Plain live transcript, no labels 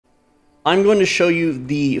I'm going to show you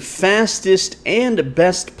the fastest and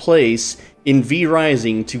best place in V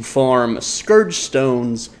Rising to farm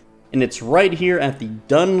Scourgestones, and it's right here at the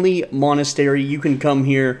Dunley Monastery. You can come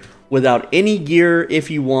here without any gear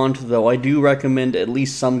if you want, though I do recommend at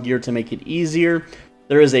least some gear to make it easier.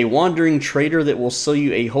 There is a wandering trader that will sell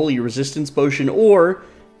you a holy resistance potion, or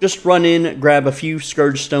just run in, grab a few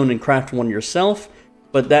Scourgestone and craft one yourself.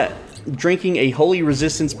 But that drinking a holy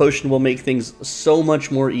resistance potion will make things so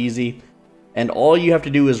much more easy. And all you have to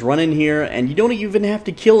do is run in here, and you don't even have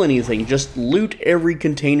to kill anything. Just loot every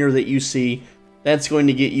container that you see. That's going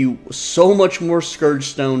to get you so much more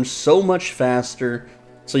Scourgestones, so much faster.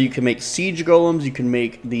 So you can make siege golems, you can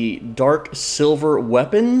make the dark silver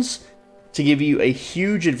weapons to give you a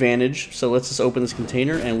huge advantage. So let's just open this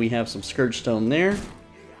container, and we have some Scourgestone there.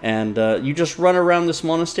 And you just run around this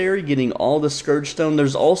monastery getting all the Scourgestone.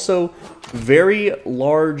 There's also very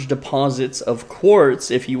large deposits of quartz.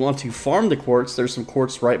 If you want to farm the quartz, there's some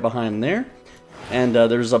quartz right behind there. And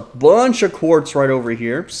there's a bunch of quartz right over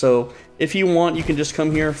here. So if you want, you can just come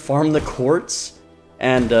here, farm the quartz.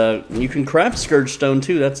 And you can craft Scourgestone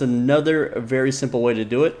too. That's another very simple way to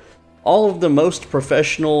do it. All of the most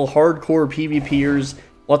professional, hardcore PvPers,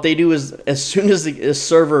 what they do is, as soon as the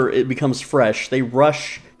server it becomes fresh, they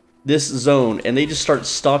rush this zone, and they just start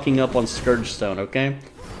stocking up on Scourgestone, okay?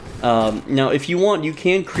 Now, if you want, you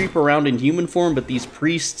can creep around in human form, but these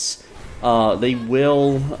priests, they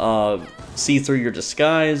will see through your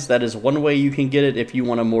disguise. That is one way you can get it if you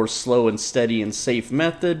want a more slow and steady and safe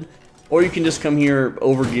method. Or you can just come here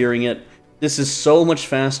overgearing it. This is so much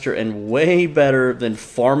faster and way better than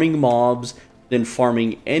farming mobs, than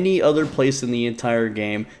farming any other place in the entire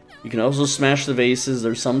game. You can also smash the vases.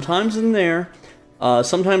 There's sometimes in there.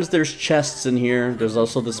 Sometimes there's chests in here. There's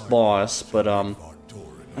also this boss, but I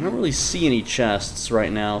don't really see any chests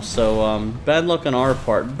right now, so bad luck on our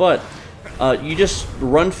part. But you just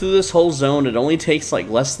run through this whole zone. It only takes like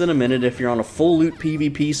less than a minute. If you're on a full loot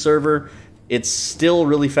PvP server, it's still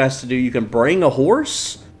really fast to do. You can bring a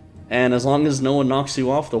horse, and as long as no one knocks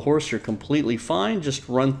you off the horse, you're completely fine. Just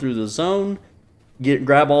run through the zone.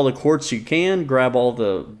 Grab all the quartz you can, grab all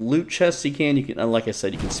the loot chests you can. You can, like I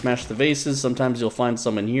said, you can smash the vases. Sometimes you'll find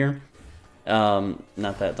some in here.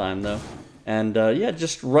 Not that time though. And yeah,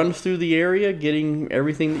 just run through the area, getting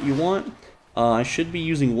everything that you want. I should be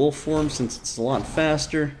using wolf form since it's a lot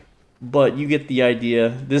faster, but you get the idea.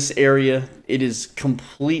 This area, it is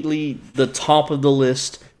completely the top of the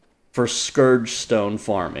list for Scourgestone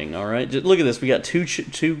farming. All right, just look at this. We got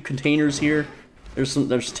two containers here.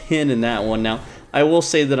 There's 10 in that one. Now, I will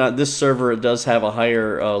say that on this server, it does have a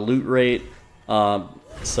higher loot rate,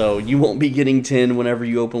 so you won't be getting 10 whenever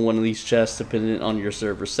you open one of these chests, depending on your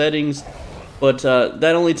server settings. But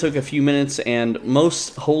that only took a few minutes, and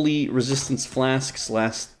most Holy Resistance Flasks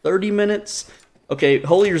last 30 minutes. Okay,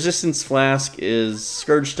 Holy Resistance Flask is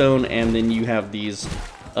Scourgestone, and then you have these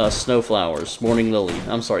Snowflowers, Morning Lily.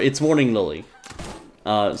 I'm sorry, it's Morning Lily.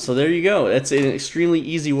 So there you go. It's an extremely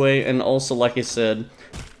easy way, and also, like I said,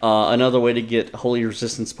 another way to get holy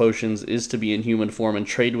resistance potions is to be in human form and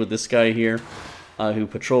trade with this guy here, who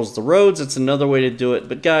patrols the roads. It's another way to do it.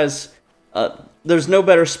 But guys, there's no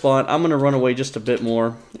better spot. I'm gonna run away just a bit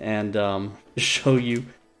more and show you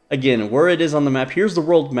again where it is on the map. Here's the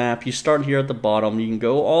world map. You start here at the bottom. You can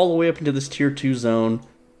go all the way up into this tier 2 zone.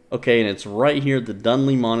 Okay, and it's right here, the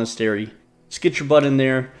Dunley Monastery. Just get your butt in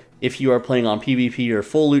there if you are playing on PvP or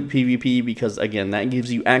full loot PvP, because again, that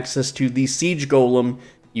gives you access to the siege golem.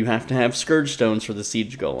 You have to have Scourgestones for the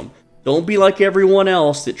siege golem. Don't be like everyone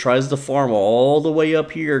else that tries to farm all the way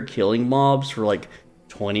up here, killing mobs for like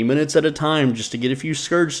 20 minutes at a time just to get a few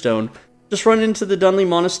Scourgestone. Just run into the Dunley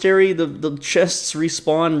Monastery. The chests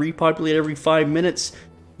respawn, repopulate every 5 minutes.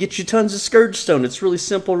 Get you tons of Scourgestone. It's really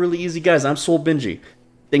simple, really easy. Guys, I'm Soul Benji.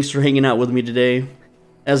 Thanks for hanging out with me today.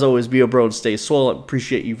 As always, be a bro and stay swole. I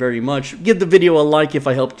appreciate you very much. Give the video a like if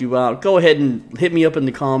I helped you out. Go ahead and hit me up in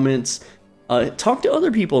the comments. Talk to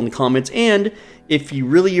other people in the comments. And if you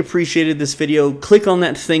really appreciated this video, click on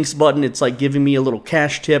that thanks button. It's like giving me a little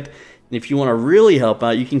cash tip. And if you want to really help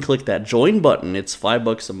out, you can click that join button. It's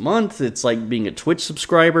 $5 a month. It's like being a Twitch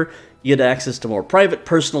subscriber. You get access to more private,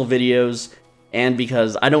 personal videos. And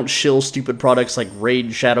because I don't shill stupid products like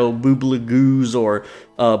Raid Shadow, Boobalagoos, or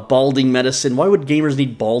balding medicine. Why would gamers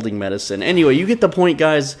need balding medicine? Anyway, you get the point,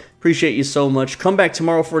 guys. Appreciate you so much. Come back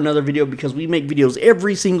tomorrow for another video because we make videos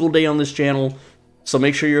every single day on this channel. So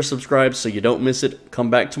make sure you're subscribed so you don't miss it. Come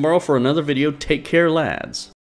back tomorrow for another video. Take care, lads.